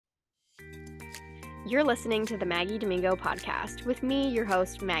You're listening to the Maggie Domingo podcast with me, your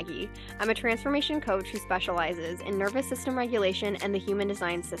host, Maggie. I'm a transformation coach who specializes in nervous system regulation and the human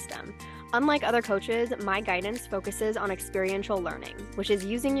design system. Unlike other coaches, my guidance focuses on experiential learning, which is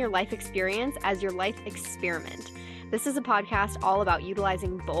using your life experience as your life experiment. This is a podcast all about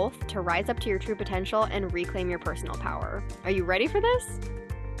utilizing both to rise up to your true potential and reclaim your personal power. Are you ready for this?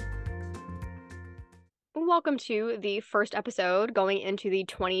 Welcome to the first episode going into the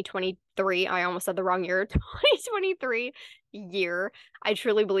 2023, I almost said the wrong year, 2023 year. I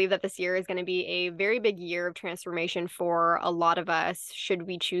truly believe that this year is going to be a very big year of transformation for a lot of us, should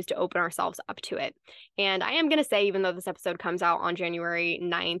we choose to open ourselves up to it. And I am going to say, even though this episode comes out on January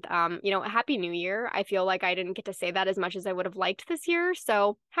 9th, Happy New Year. I feel like I didn't get to say that as much as I would have liked this year.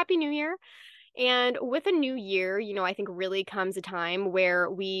 So Happy New Year. And with a new year, I think really comes a time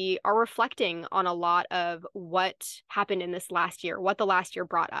where we are reflecting on a lot of what happened in this last year, what the last year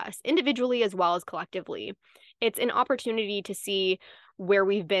brought us, individually as well as collectively. It's an opportunity to see where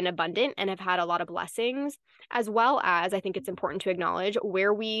we've been abundant and have had a lot of blessings, as well as I think it's important to acknowledge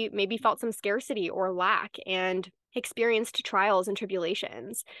where we maybe felt some scarcity or lack and experienced trials and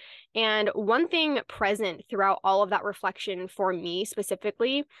tribulations. And one thing present throughout all of that reflection for me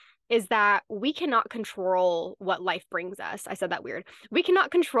specifically is that we cannot control what life brings us. I said that weird. We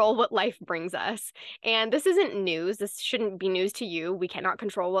cannot control what life brings us. And this isn't news. This shouldn't be news to you. We cannot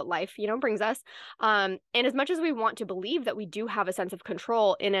control what life, brings us. And as much as we want to believe that we do have a sense of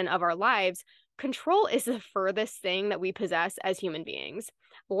control in and of our lives, control is the furthest thing that we possess as human beings.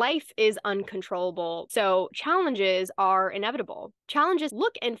 Life is uncontrollable. So challenges are inevitable. Challenges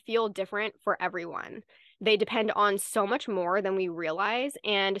look and feel different for everyone. They depend on so much more than we realize.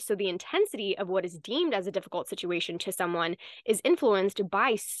 And so the intensity of what is deemed as a difficult situation to someone is influenced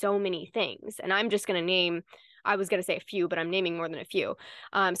by so many things. And I'm just going to name, I was going to say a few, but I'm naming more than a few.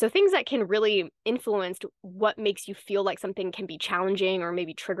 So things that can really influence what makes you feel like something can be challenging or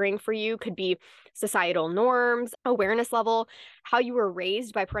maybe triggering for you could be societal norms, awareness level, how you were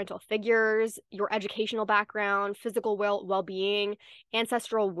raised by parental figures, your educational background, physical well-being,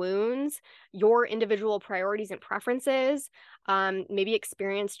 ancestral wounds, your individual priorities and preferences, maybe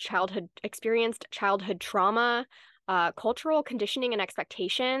experienced childhood trauma, cultural conditioning and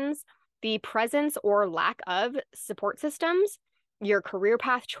expectations, the presence or lack of support systems, your career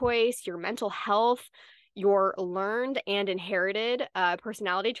path choice, your mental health, your learned and inherited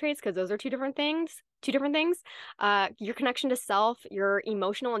personality traits, because those are two different things, your connection to self, your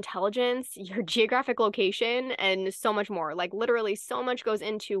emotional intelligence, your geographic location, and so much more. Like literally so much goes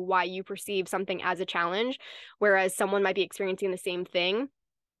into why you perceive something as a challenge, whereas someone might be experiencing the same thing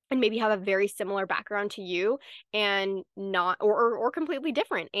and maybe have a very similar background to you and not, or completely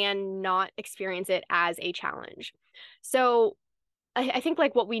different and not experience it as a challenge. So I think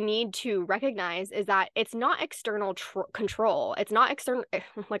like what we need to recognize is that it's not external control. It's not external.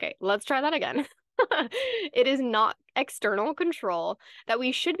 Okay, let's try that again. It is not external control that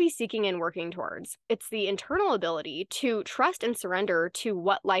we should be seeking and working towards. It's the internal ability to trust and surrender to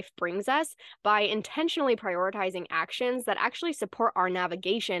what life brings us by intentionally prioritizing actions that actually support our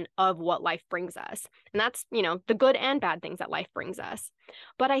navigation of what life brings us. And that's, the good and bad things that life brings us.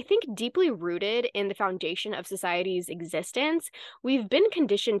 But I think deeply rooted in the foundation of society's existence, we've been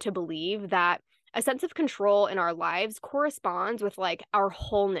conditioned to believe that a sense of control in our lives corresponds with like our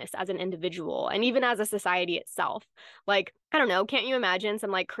wholeness as an individual and even as a society itself. Like, I don't know, can't you imagine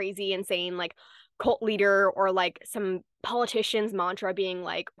some like crazy, insane, like cult leader or like some politician's mantra being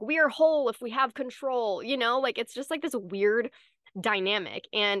like, we are whole if we have control, like it's just like this weird dynamic.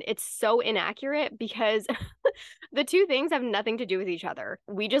 And it's so inaccurate because the two things have nothing to do with each other.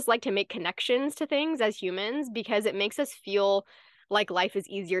 We just like to make connections to things as humans because it makes us feel like life is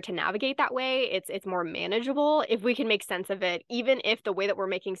easier to navigate that way. It's more manageable if we can make sense of it, even if the way that we're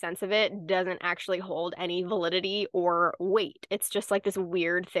making sense of it doesn't actually hold any validity or weight. It's just like this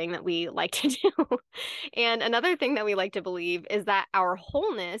weird thing that we like to do. And another thing that we like to believe is that our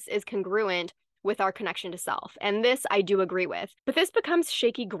wholeness is congruent with our connection to self. And this I do agree with. But this becomes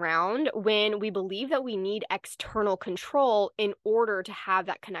shaky ground when we believe that we need external control in order to have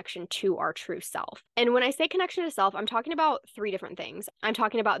that connection to our true self. And when I say connection to self, I'm talking about three different things. I'm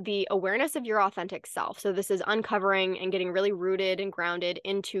talking about the awareness of your authentic self. So this is uncovering and getting really rooted and grounded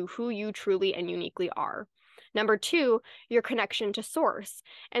into who you truly and uniquely are. Number two, your connection to source.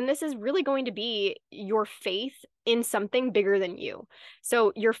 And this is really going to be your faith in something bigger than you.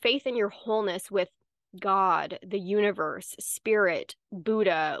 So your faith in your wholeness with God, the universe, spirit,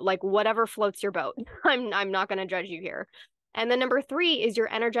 Buddha, like whatever floats your boat. I'm not going to judge you here. And then number three is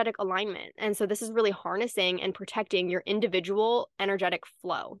your energetic alignment. And so this is really harnessing and protecting your individual energetic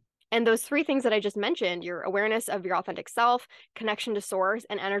flow. And those three things that I just mentioned, your awareness of your authentic self, connection to source,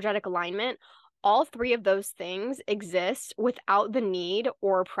 and energetic alignment, all three of those things exist without the need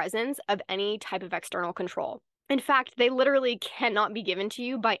or presence of any type of external control. In fact, they literally cannot be given to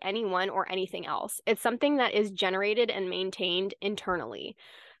you by anyone or anything else. It's something that is generated and maintained internally.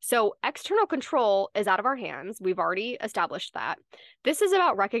 So external control is out of our hands. We've already established that. This is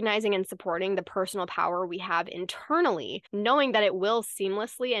about recognizing and supporting the personal power we have internally, knowing that it will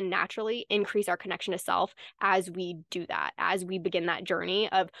seamlessly and naturally increase our connection to self as we do that, as we begin that journey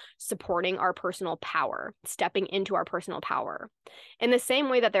of supporting our personal power, stepping into our personal power. In the same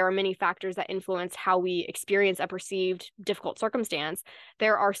way that there are many factors that influence how we experience a perceived difficult circumstance,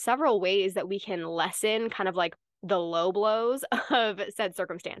 there are several ways that we can lessen kind of like the low blows of said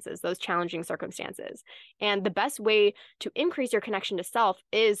circumstances, those challenging circumstances. And the best way to increase your connection to self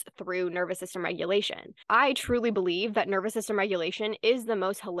is through nervous system regulation. I truly believe that nervous system regulation is the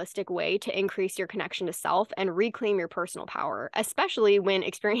most holistic way to increase your connection to self and reclaim your personal power, especially when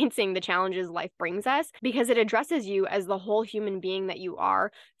experiencing the challenges life brings us, because it addresses you as the whole human being that you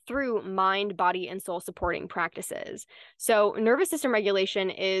are through mind, body, and soul supporting practices. So nervous system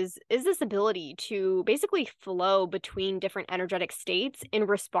regulation is this ability to basically flow between different energetic states in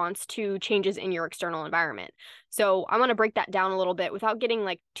response to changes in your external environment. So I want to break that down a little bit without getting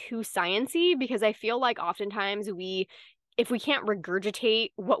like too sciencey, because I feel like oftentimes if we can't regurgitate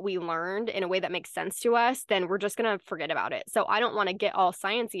what we learned in a way that makes sense to us, then we're just going to forget about it. So I don't want to get all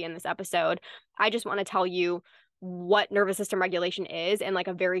sciencey in this episode. I just want to tell you what nervous system regulation is in like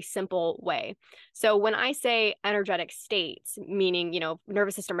a very simple way. So when I say energetic states, meaning,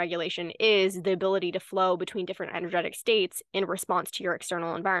 nervous system regulation is the ability to flow between different energetic states in response to your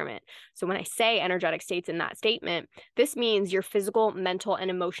external environment. So when I say energetic states in that statement, this means your physical, mental,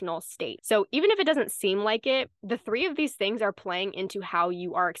 and emotional state. So even if it doesn't seem like it, the three of these things are playing into how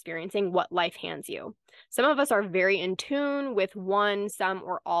you are experiencing what life hands you. Some of us are very in tune with one, some,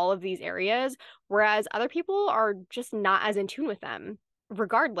 or all of these areas, whereas other people are just not as in tune with them.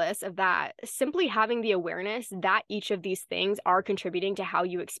 Regardless of that, simply having the awareness that each of these things are contributing to how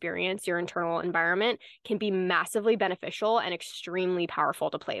you experience your internal environment can be massively beneficial and extremely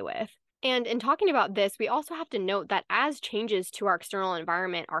powerful to play with. And in talking about this, we also have to note that as changes to our external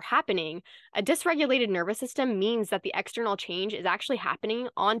environment are happening, a dysregulated nervous system means that the external change is actually happening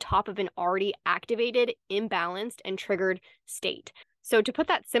on top of an already activated, imbalanced, and triggered state. So to put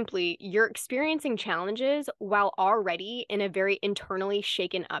that simply, you're experiencing challenges while already in a very internally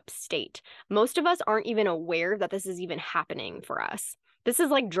shaken up state. Most of us aren't even aware that this is even happening for us. This is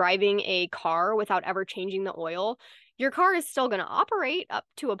like driving a car without ever changing the oil. Your car is still going to operate up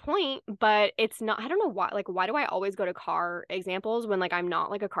to a point, but it's not, I don't know why, like, why do I always go to car examples when like I'm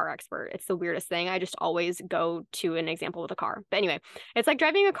not like a car expert? It's the weirdest thing. I just always go to an example with a car. But anyway, it's like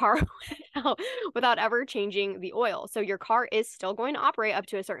driving a car without ever changing the oil. So your car is still going to operate up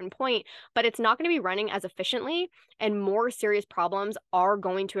to a certain point, but it's not going to be running as efficiently, and more serious problems are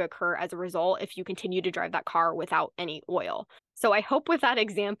going to occur as a result if you continue to drive that car without any oil. So I hope with that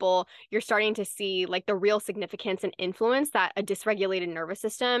example, you're starting to see like the real significance and influence that a dysregulated nervous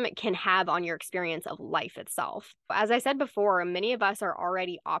system can have on your experience of life itself. As I said before, many of us are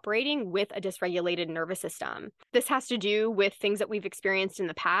already operating with a dysregulated nervous system. This has to do with things that we've experienced in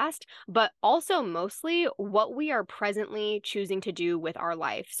the past, but also mostly what we are presently choosing to do with our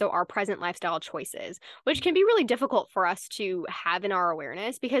life. So our present lifestyle choices, which can be really difficult for us to have in our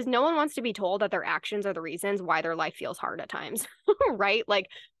awareness because no one wants to be told that their actions are the reasons why their life feels hard at times. Right? Like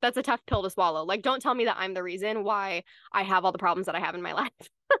that's a tough pill to swallow. Like don't tell me that I'm the reason why I have all the problems that I have in my life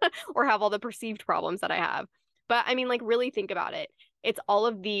or have all the perceived problems that I have. But I mean, like really think about it. It's all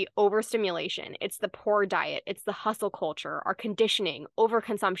of the overstimulation. It's the poor diet. It's the hustle culture, our conditioning,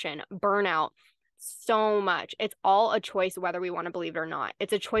 overconsumption, burnout, so much. It's all a choice whether we want to believe it or not.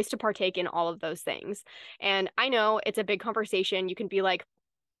 It's a choice to partake in all of those things. And I know it's a big conversation. You can be like,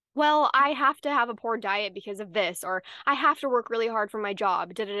 well, I have to have a poor diet because of this, or I have to work really hard for my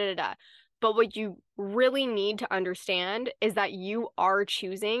job, da da da da. But what you really need to understand is that you are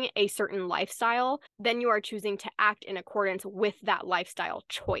choosing a certain lifestyle, then you are choosing to act in accordance with that lifestyle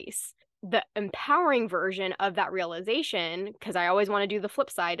choice. The empowering version of that realization, because I always want to do the flip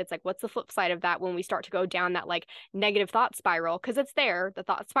side, it's like, what's the flip side of that when we start to go down that like negative thought spiral? Because it's there, the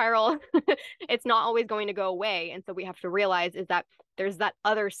thought spiral, it's not always going to go away. And so we have to realize is that there's that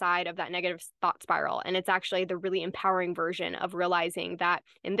other side of that negative thought spiral. And it's actually the really empowering version of realizing that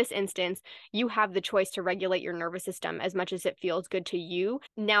in this instance, you have the choice to regulate your nervous system as much as it feels good to you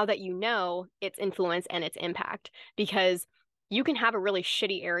now that you know its influence and its impact. Because you can have a really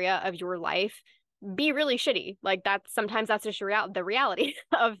shitty area of your life be really shitty. Like sometimes that's just the reality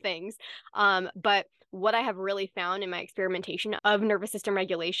of things. But what I have really found in my experimentation of nervous system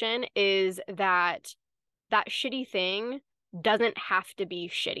regulation is that that shitty thing doesn't have to be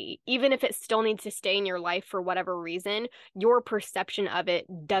shitty. Even if it still needs to stay in your life for whatever reason, your perception of it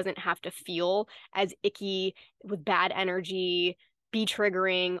doesn't have to feel as icky with bad energy, be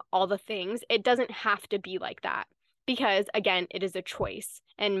triggering, all the things. It doesn't have to be like that. Because again, it is a choice.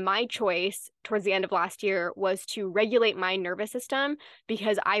 And my choice towards the end of last year was to regulate my nervous system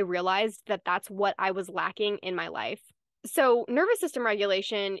because I realized that that's what I was lacking in my life. So nervous system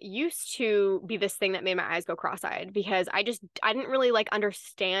regulation used to be this thing that made my eyes go cross-eyed because I didn't really like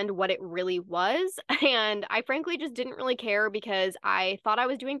understand what it really was. And I frankly just didn't really care because I thought I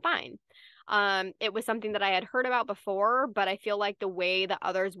was doing fine. It was something that I had heard about before, but I feel like the way that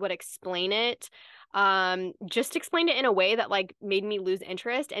others would explain it, just explained it in a way that like made me lose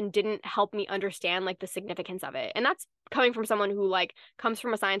interest and didn't help me understand like the significance of it. And that's coming from someone who like comes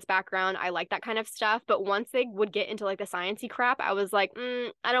from a science background. I like that kind of stuff. But once they would get into like the sciencey crap, I was like,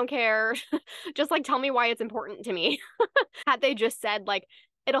 I don't care. Just like tell me why it's important to me. Had they just said like,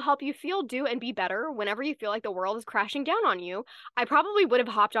 it'll help you feel, do, and be better whenever you feel like the world is crashing down on you, I probably would have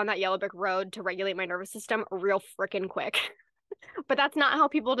hopped on that yellow brick road to regulate my nervous system real freaking quick. But that's not how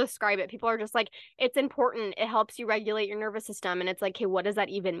people describe it. People are just like, it's important. It helps you regulate your nervous system. And it's like, hey, what does that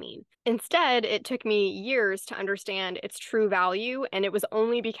even mean? Instead, it took me years to understand its true value. And it was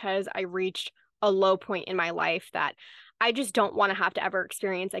only because I reached a low point in my life that I just don't want to have to ever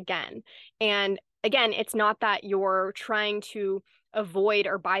experience again. And again, it's not that you're trying to avoid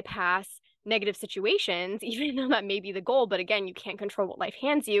or bypass negative situations, even though that may be the goal. But again, you can't control what life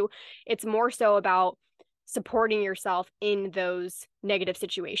hands you. It's more so about supporting yourself in those negative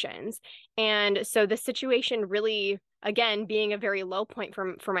situations. And so the situation really, again, being a very low point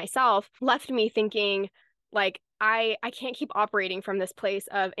for myself, left me thinking like, I can't keep operating from this place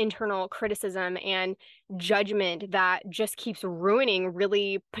of internal criticism and judgment that just keeps ruining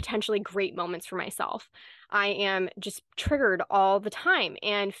really potentially great moments for myself. I am just triggered all the time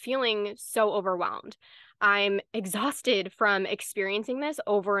and feeling so overwhelmed. I'm exhausted from experiencing this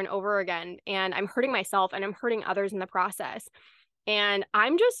over and over again, and I'm hurting myself and I'm hurting others in the process. And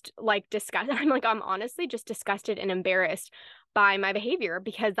I'm just like disgusted. I'm honestly just disgusted and embarrassed by my behavior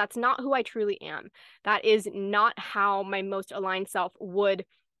because that's not who I truly am. That is not how my most aligned self would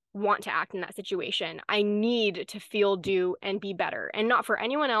want to act in that situation. I need to feel, do, and be better. And not for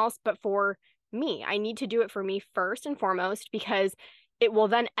anyone else, but for me. I need to do it for me first and foremost because it will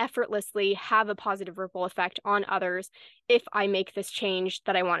then effortlessly have a positive ripple effect on others if I make this change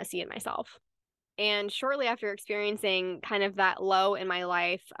that I want to see in myself. And shortly after experiencing kind of that low in my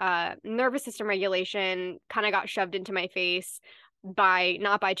life, nervous system regulation kind of got shoved into my face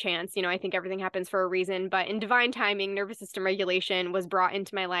not by chance. I think everything happens for a reason, but in divine timing, nervous system regulation was brought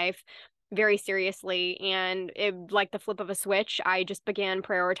into my life very seriously. And it, like the flip of a switch, I just began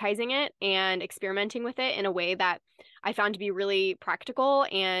prioritizing it and experimenting with it in a way that I found to be really practical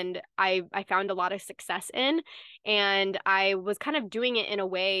and I found a lot of success in. And I was kind of doing it in a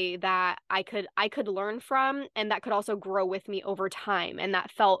way that I could learn from and that could also grow with me over time. And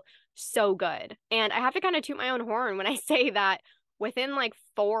that felt so good. And I have to kind of toot my own horn when I say that within like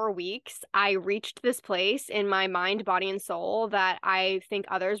 4 weeks, I reached this place in my mind, body, and soul that I think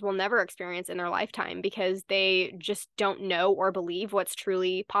others will never experience in their lifetime because they just don't know or believe what's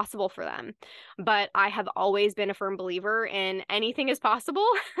truly possible for them. But I have always been a firm believer in anything is possible.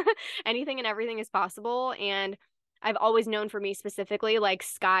 Anything and everything is possible. And I've always known for me specifically, like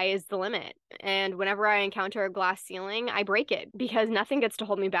sky is the limit. And whenever I encounter a glass ceiling, I break it because nothing gets to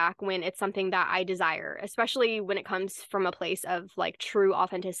hold me back when it's something that I desire, especially when it comes from a place of like true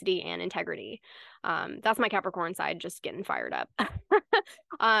authenticity and integrity. That's my Capricorn side just getting fired up.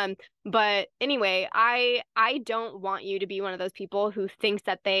 But anyway, I don't want you to be one of those people who thinks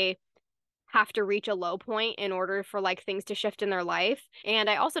that they have to reach a low point in order for like things to shift in their life. And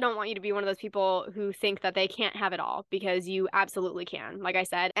I also don't want you to be one of those people who think that they can't have it all because you absolutely can. Like I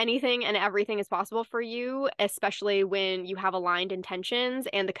said, anything and everything is possible for you, especially when you have aligned intentions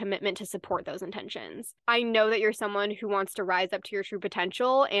and the commitment to support those intentions. I know that you're someone who wants to rise up to your true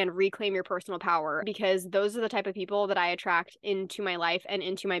potential and reclaim your personal power because those are the type of people that I attract into my life and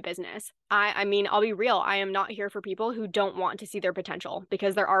into my business. I mean, I'll be real. I am not here for people who don't want to see their potential,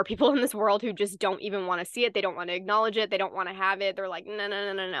 because there are people in this world who just don't even want to see it. They don't want to acknowledge it. They don't want to have it. They're like, no, no,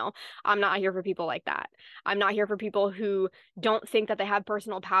 no, no, no. I'm not here for people like that. I'm not here for people who don't think that they have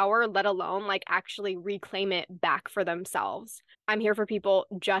personal power, let alone like actually reclaim it back for themselves. I'm here for people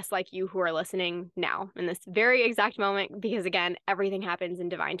just like you who are listening now in this very exact moment, because again, everything happens in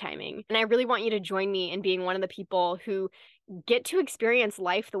divine timing. And I really want you to join me in being one of the people who get to experience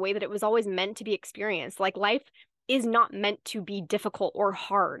life the way that it was always meant to be experienced. Like, life is not meant to be difficult or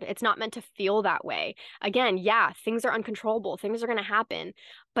hard. It's not meant to feel that way. Again, yeah, things are uncontrollable. Things are going to happen,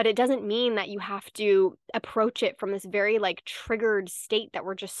 but it doesn't mean that you have to approach it from this very like triggered state that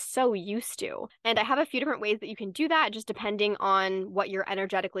we're just so used to. And I have a few different ways that you can do that, just depending on what you're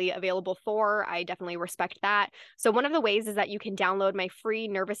energetically available for. I definitely respect that. So one of the ways is that you can download my free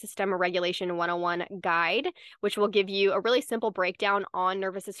Nervous System Regulation 101 guide, which will give you a really simple breakdown on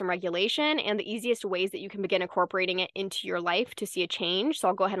nervous system regulation and the easiest ways that you can begin incorporating it into your life to see a change. So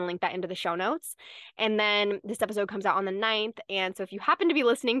I'll go ahead and link that into the show notes. And then this episode comes out on the 9th. And so if you happen to be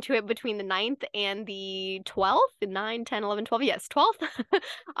listening to it between the 9th and the 12th, 9, 10, 11, 12, yes, 12th,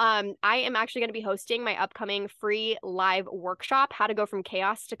 I am actually going to be hosting my upcoming free live workshop, How to Go From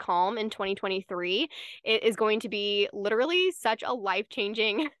Chaos to Calm in 2023. It is going to be literally such a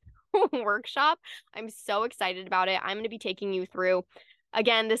life-changing workshop. I'm so excited about it. I'm going to be taking you through,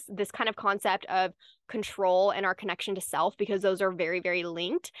 again, this kind of concept of control and our connection to self, because those are very, very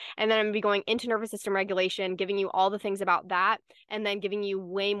linked. And then I'm going to be going into nervous system regulation, giving you all the things about that, and then giving you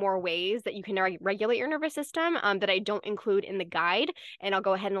way more ways that you can regulate your nervous system that I don't include in the guide. And I'll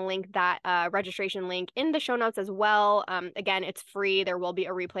go ahead and link that registration link in the show notes as well. Again, it's free. There will be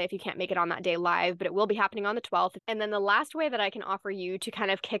a replay if you can't make it on that day live, but it will be happening on the 12th. And then the last way that I can offer you to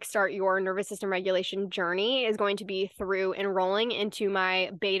kind of kickstart your nervous system regulation journey is going to be through enrolling into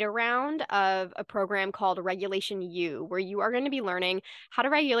my beta round of a program called Regulation U, where you are going to be learning how to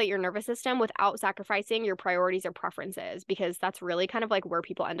regulate your nervous system without sacrificing your priorities or preferences, because that's really kind of like where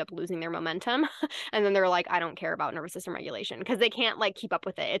people end up losing their momentum. And then they're like, I don't care about nervous system regulation, because they can't like keep up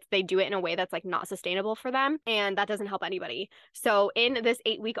with it. They do it in a way that's like not sustainable for them, and that doesn't help anybody. So in this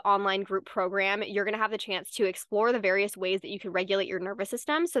 8-week online group program, you're going to have the chance to explore the various ways that you can regulate your nervous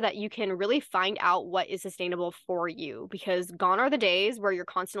system so that you can really find out what is sustainable for you, because gone are the days where you're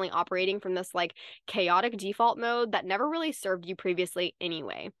constantly operating from this like chaotic default mode that never really served you previously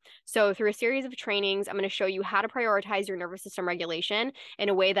anyway. So through a series of trainings, I'm going to show you how to prioritize your nervous system regulation in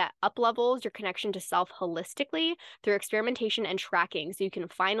a way that uplevels your connection to self holistically through experimentation and tracking, so you can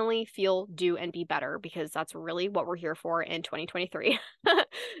finally feel, do, and be better, because that's really what we're here for in 2023.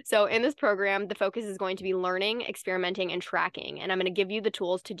 So in this program, the focus is going to be learning, experimenting, and tracking. And I'm going to give you the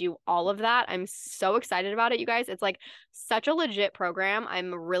tools to do all of that. I'm so excited about it, you guys. It's like such a legit program.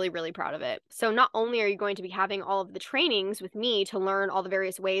 I'm really, really proud of it. So not only are you going to be having all of the trainings with me to learn all the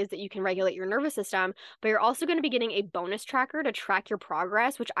various ways that you can regulate your nervous system, but you're also going to be getting a bonus tracker to track your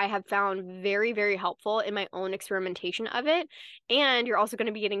progress, which I have found very, very helpful in my own experimentation of it. And you're also going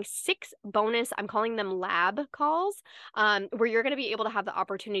to be getting 6 bonus, I'm calling them lab calls, where you're going to be able to have the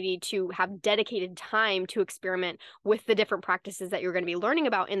opportunity to have dedicated time to experiment with the different practices that you're going to be learning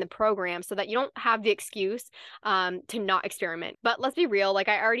about in the program, so that you don't have the excuse to not experiment. But let's be real, like,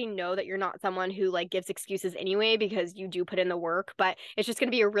 I already know that you're not someone who like gives excuses anyway, because you do put in the work, but it's just going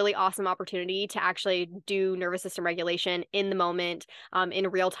to be a really awesome opportunity to actually do nervous system regulation in the moment, in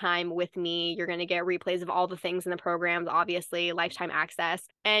real time with me. You're going to get replays of all the things in the programs, obviously, lifetime access,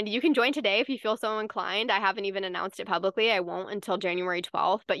 and you can join today if you feel so inclined. I haven't even announced it publicly. I won't until January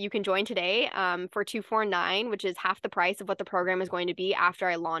 12th, but you can join today for $249, which is half the price of what the program is going to be after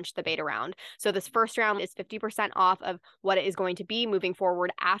I launch the beta round. So this first round is 50% off of what it is going to be moving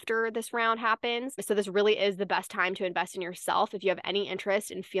forward after this round happens. So this really is the best time to invest in yourself if you have any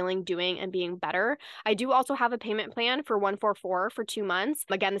interest in feeling, doing, and being better. I do also have a payment plan for $144 for 2 months.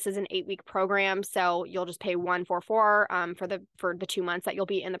 Again, this is an 8-week program, so you'll just pay $144 for the 2 months that you'll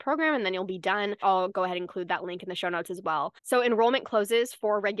be in the program, and then you'll be done. I'll go ahead and include that link in the show notes as well. So enrollment closes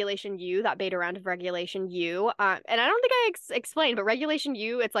for Regulation U, that beta round of Regulation U. And I don't think I explained, but Regulation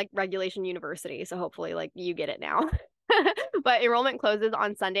U, it's like Regulation University. So hopefully like you get it now. But enrollment closes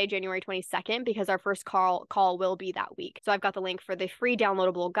on Sunday, January 22nd, because our first call will be that week. So I've got the link for the free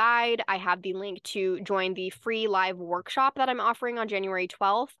downloadable guide. I have the link to join the free live workshop that I'm offering on January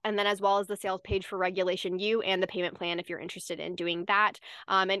 12th, and then as well as the sales page for Regulation U and the payment plan if you're interested in doing that.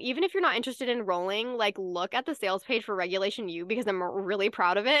 And even if you're not interested in enrolling, like, look at the sales page for Regulation U, because I'm really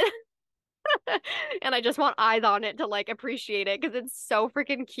proud of it. And I just want eyes on it to like appreciate it because it's so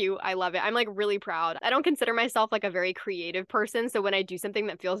freaking cute. I love it. I'm like really proud. I don't consider myself like a very creative person. So when I do something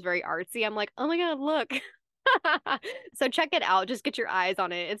that feels very artsy, I'm like, oh my God, look. So check it out. Just get your eyes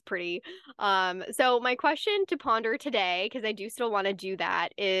on it. It's pretty. So my question to ponder today, because I do still want to do that,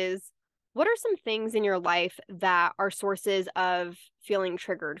 is what are some things in your life that are sources of feeling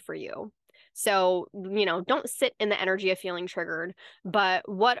triggered for you? So, don't sit in the energy of feeling triggered, but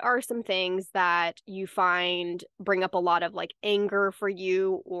what are some things that you find bring up a lot of like anger for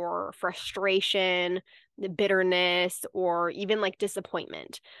you or frustration, bitterness, or even like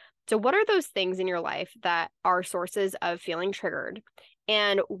disappointment? So, what are those things in your life that are sources of feeling triggered?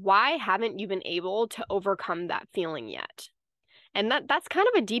 And why haven't you been able to overcome that feeling yet? And that's kind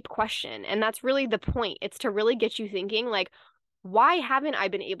of a deep question. And that's really the point. It's to really get you thinking, like, why haven't I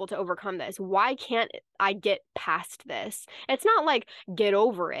been able to overcome this? Why can't I get past this? It's not like get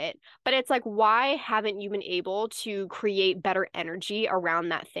over it, but it's like, why haven't you been able to create better energy around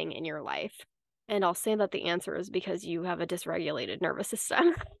that thing in your life? And I'll say that the answer is because you have a dysregulated nervous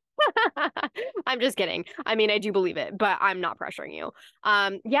system. I'm just kidding. I mean, I do believe it, but I'm not pressuring you.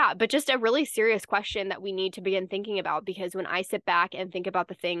 Yeah, but just a really serious question that we need to begin thinking about, because when I sit back and think about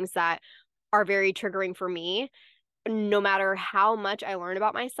the things that are very triggering for me, no matter how much I learn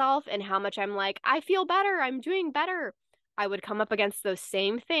about myself and how much I'm like, I feel better, I'm doing better, I would come up against those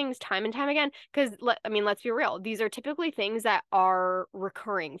same things time and time again. Because, let's be real. These are typically things that are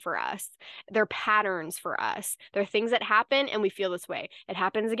recurring for us. They're patterns for us. They're things that happen and we feel this way. It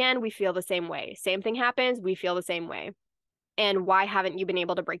happens again, we feel the same way. Same thing happens, we feel the same way. And why haven't you been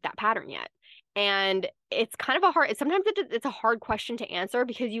able to break that pattern yet? And it's kind of sometimes it's a hard question to answer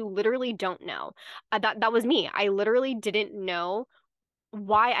because you literally don't know. That was me. I literally didn't know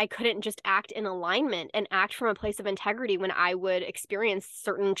why I couldn't just act in alignment and act from a place of integrity when I would experience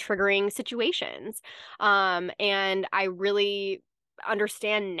certain triggering situations. And I really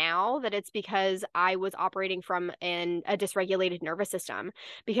understand now that it's because I was operating from a dysregulated nervous system.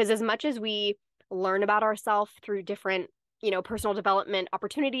 Because as much as we learn about ourselves through different personal development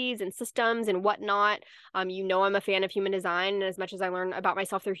opportunities and systems and whatnot. I'm a fan of human design. And as much as I learn about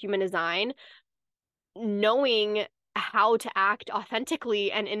myself through human design, knowing how to act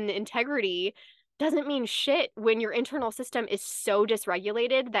authentically and in integrity doesn't mean shit when your internal system is so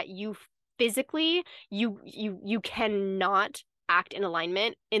dysregulated that you physically, you cannot act in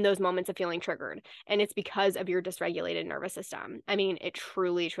alignment in those moments of feeling triggered. And it's because of your dysregulated nervous system. I mean, it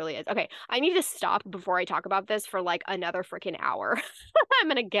truly, truly is. Okay, I need to stop before I talk about this for like another freaking hour. I'm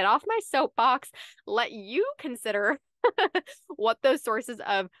going to get off my soapbox, let you consider what those sources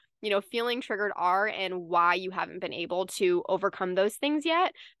of feeling triggered are and why you haven't been able to overcome those things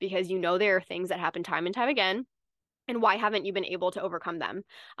yet, because there are things that happen time and time again. And why haven't you been able to overcome them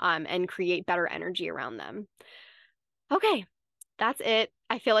and create better energy around them? Okay, that's it.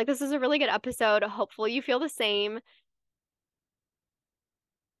 I feel like this is a really good episode. Hopefully you feel the same.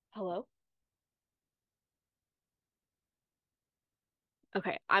 Hello?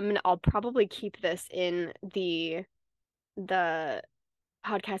 Okay, I'll probably keep this in the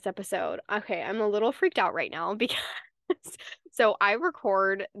podcast episode. Okay, I'm a little freaked out right now because so I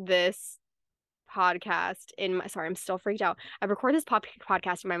record this podcast sorry, I'm still freaked out. I record this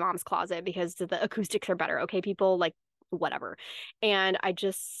podcast in my mom's closet because the acoustics are better. Okay, people, like, whatever. And I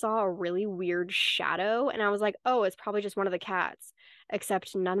just saw a really weird shadow and I was like, oh, it's probably just one of the cats.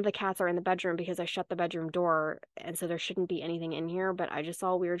 Except none of the cats are in the bedroom because I shut the bedroom door, and so there shouldn't be anything in here, but I just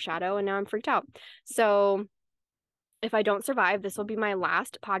saw a weird shadow and now I'm freaked out. So if I don't survive, this will be my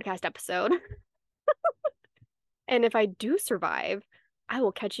last podcast episode. And if I do survive, I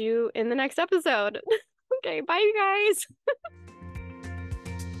will catch you in the next episode. Okay, bye, you guys.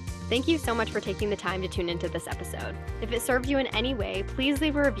 Thank you so much for taking the time to tune into this episode. If it served you in any way, please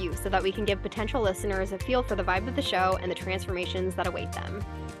leave a review so that we can give potential listeners a feel for the vibe of the show and the transformations that await them.